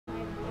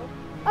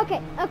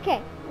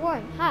Okay.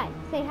 Warren, hi.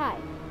 Say hi.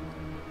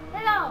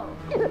 Hello.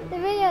 The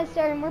video is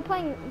starting. We're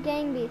playing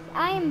Gang Beasts.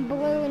 I am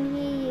blue and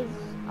he is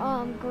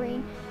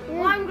green.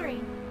 Well, I'm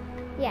green.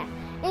 Yeah.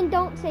 And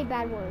don't say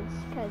bad words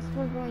because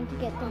we're going to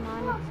get them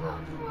on.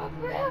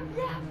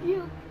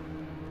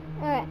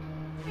 Alright.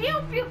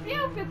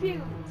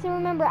 Pew. So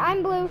remember,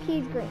 I'm blue,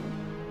 he's green.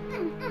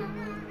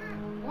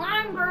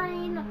 I'm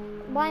green.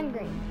 Lime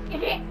green.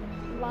 Idiot.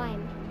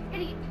 Lime.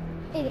 Idiot.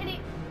 Idiot.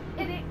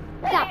 Idiot.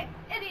 Stop.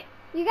 Idiot.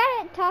 You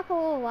gotta talk a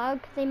little loud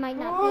because they might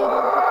not be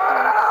able to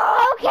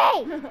hear.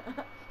 Okay!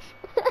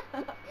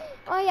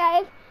 Oh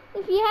yeah,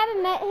 if you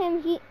haven't met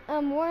him,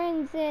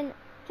 Warren's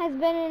has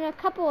been in a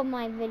couple of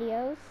my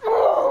videos.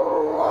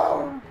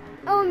 Oh,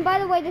 and by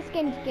the way, this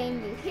game's Gang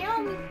Beasts. Kill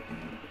me.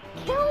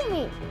 Kill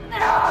me!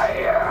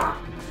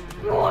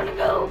 You wanna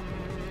go?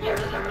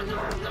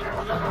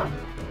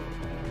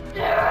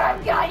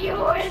 I've got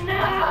you in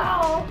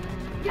now.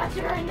 Got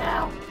you right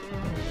now.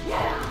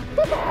 Yeah.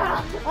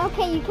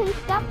 Okay, you can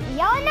stop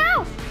yelling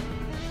now!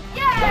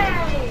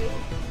 Yay!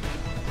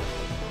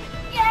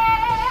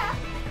 Yeah!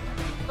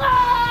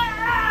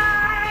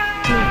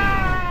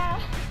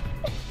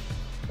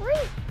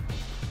 Free!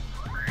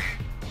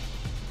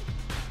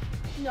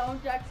 No,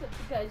 Jack said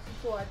the guy's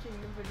just watching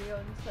the video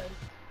and says,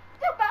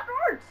 do bad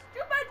words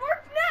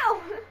now!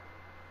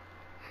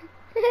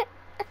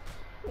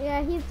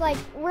 Yeah, he's like,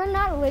 we're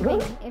not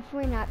living if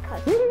we're not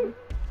cussing.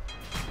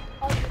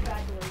 I'll do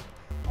bad words.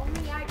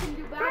 Only I can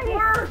do bad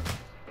words!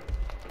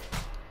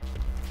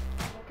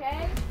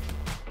 Okay?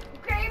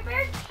 Okay,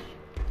 bitch!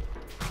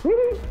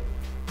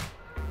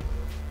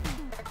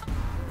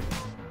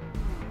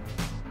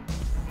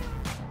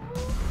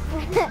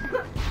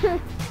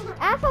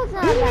 Asshole's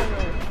not a bad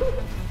word.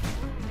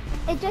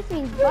 It just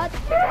means butt.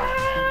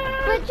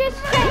 But just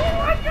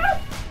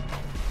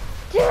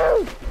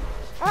dude!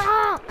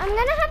 I'm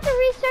gonna have to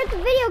restart the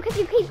video because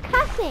you keep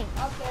cussing.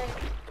 Okay.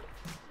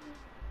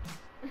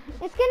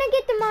 It's gonna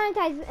get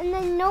demonetized and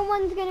then no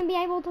one's gonna be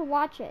able to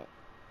watch it.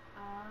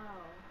 Oh.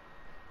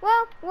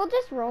 Well, we'll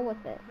just roll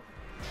with it.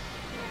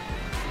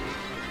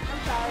 I'm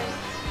sorry.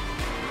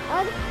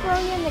 I'll just throw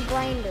you in the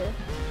grinder.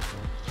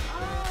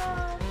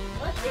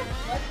 Let's get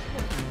this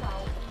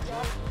out.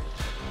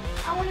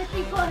 I want to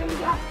see Chloe.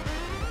 Yeah.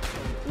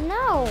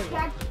 No.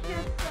 Jack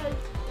just says,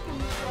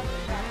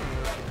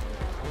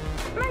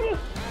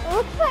 It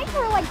looks like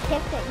we're like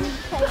kissing.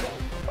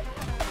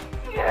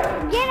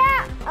 Get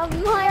out of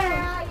my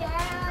yeah.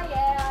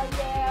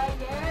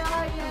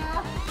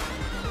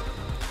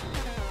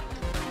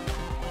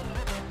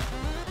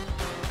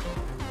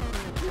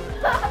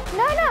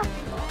 No.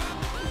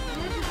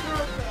 This is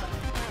girl.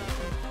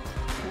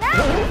 No.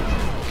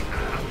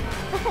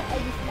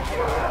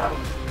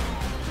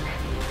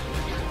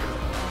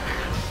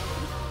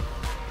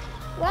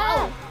 Wow.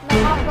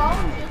 My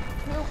phone just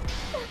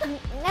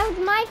That was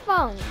my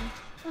phone.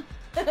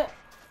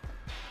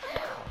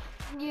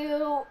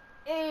 You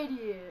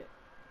idiot.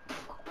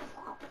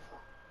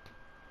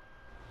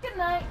 Good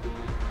night.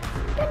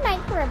 Good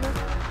night forever.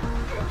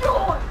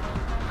 Enjoy.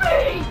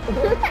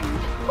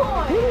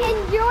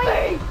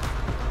 Enjoy.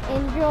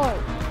 Enjoy.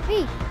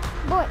 Beef.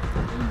 Boy.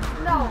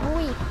 No.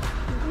 Beef.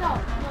 No.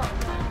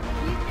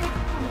 You take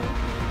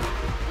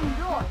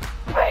Enjoy.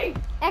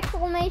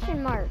 Exclamation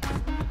mark.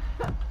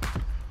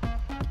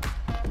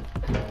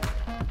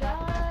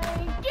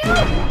 Thank you.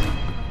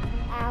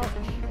 Ouch.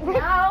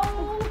 Now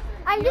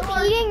I'm just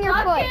eating your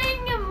foot.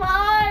 sucking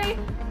my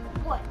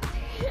foot.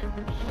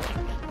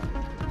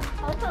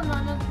 Also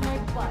known as my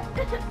butt.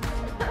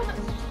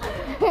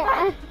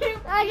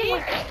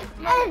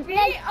 My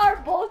feet are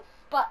both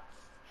butts.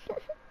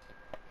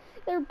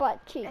 They're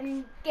butt cheeks.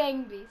 And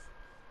Gang Beasts.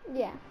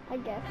 Yeah, I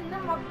guess. And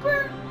then my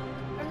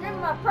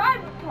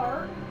private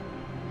part.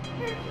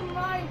 Here's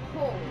my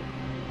hole.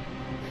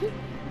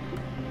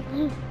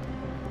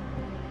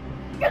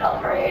 Get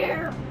over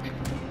here!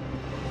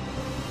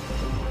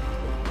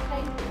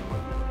 Thank you.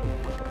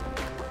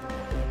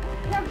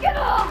 Now get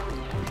off!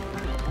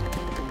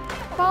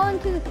 Fall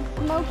into the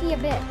smoky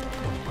abyss.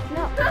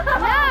 No. I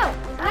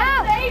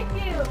No. saved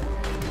you!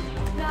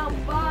 Now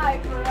bye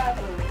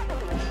forever.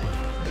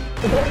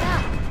 No.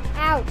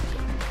 Ouch.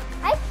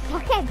 I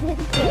suck at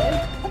this game.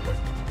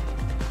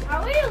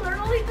 Are we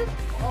literally just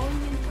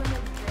falling in front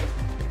of this?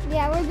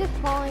 Yeah, we're just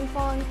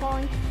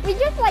falling. We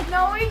just like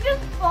No, we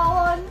just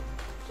fallen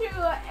to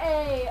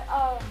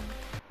a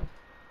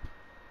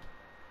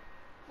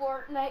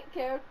Fortnite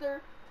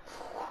character.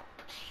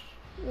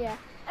 yeah.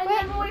 And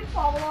then we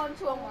fall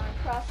onto a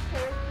Minecraft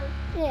character.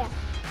 Yeah.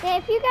 Yeah,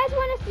 if you guys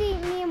want to see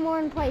me and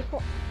Warren play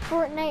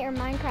Fortnite or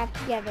Minecraft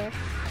together,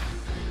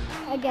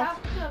 I guess.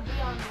 You have to be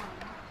online.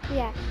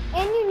 Yeah.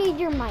 And you need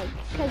your mic,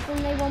 because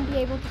then they won't be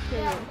able to hear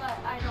Yeah, you. but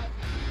I don't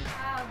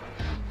have.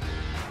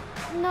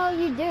 No,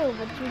 you do,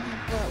 but you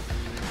just broke.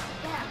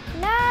 Yeah.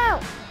 No!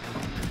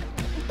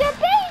 The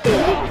baby!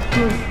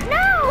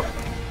 No!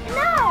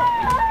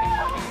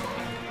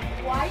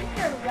 Why is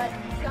there red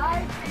sky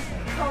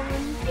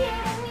going?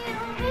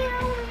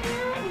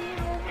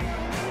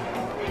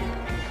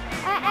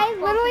 I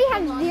literally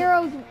have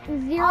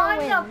 0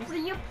 wins.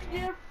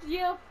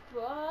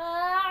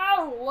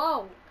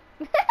 Whoa.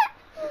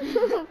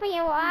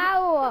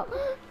 Wow.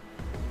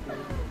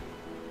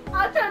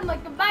 I turn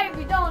like a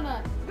baby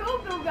donut. Go,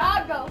 go,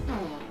 gaga.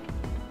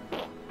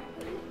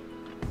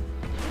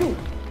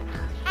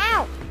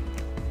 Ow.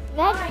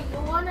 That's Alright, you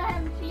wanna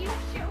have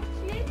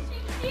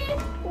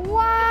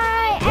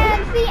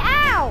YMC.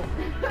 Ow.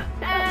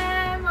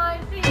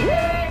 M-I-C.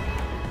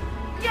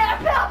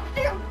 Yeah,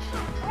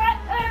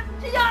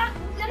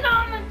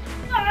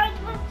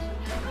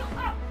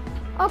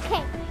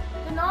 Okay.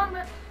 I'm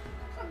I'm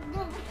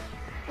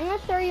gonna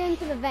throw you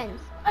into the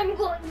vents.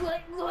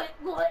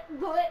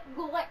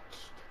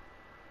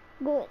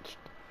 Glitched.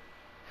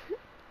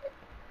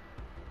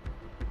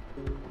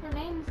 Her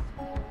name's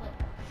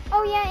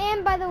Oh yeah,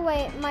 and by the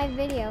way, my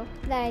video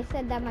that I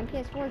said that my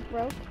PS4 is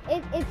broke,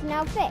 it's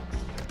now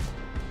fixed.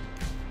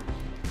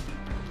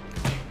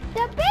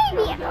 The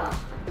baby!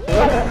 You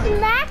just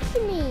smacked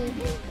me!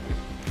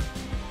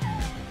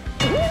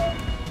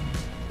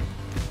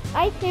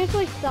 I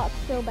seriously suck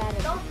so bad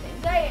at Don't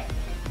this. say it.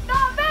 The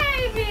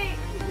baby!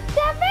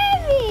 The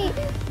baby!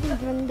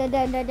 Dun, dun,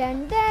 dun, dun,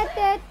 dun, dun,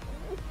 dun.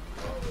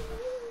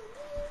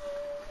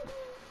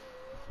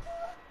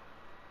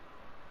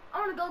 I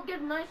wanna go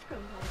get an ice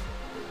cream.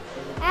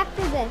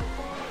 After this,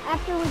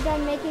 after we're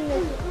done making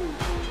this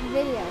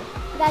video,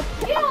 that's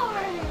Get over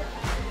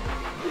here!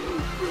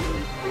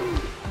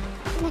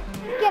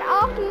 get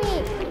off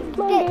me!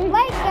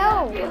 Let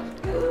go!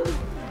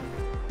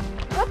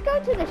 Let's go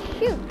to the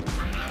chute.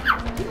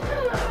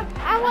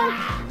 I want.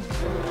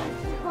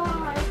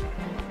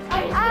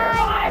 I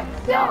survived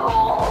so!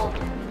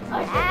 I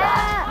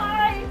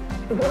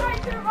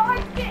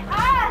survived the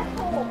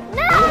asshole!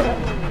 No!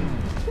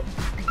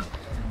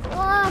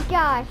 Oh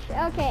gosh.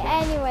 Okay.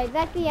 Anyway,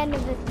 that's the end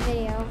of this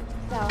video.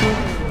 So,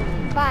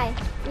 bye.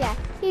 Yeah.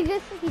 He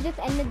just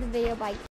ended the video by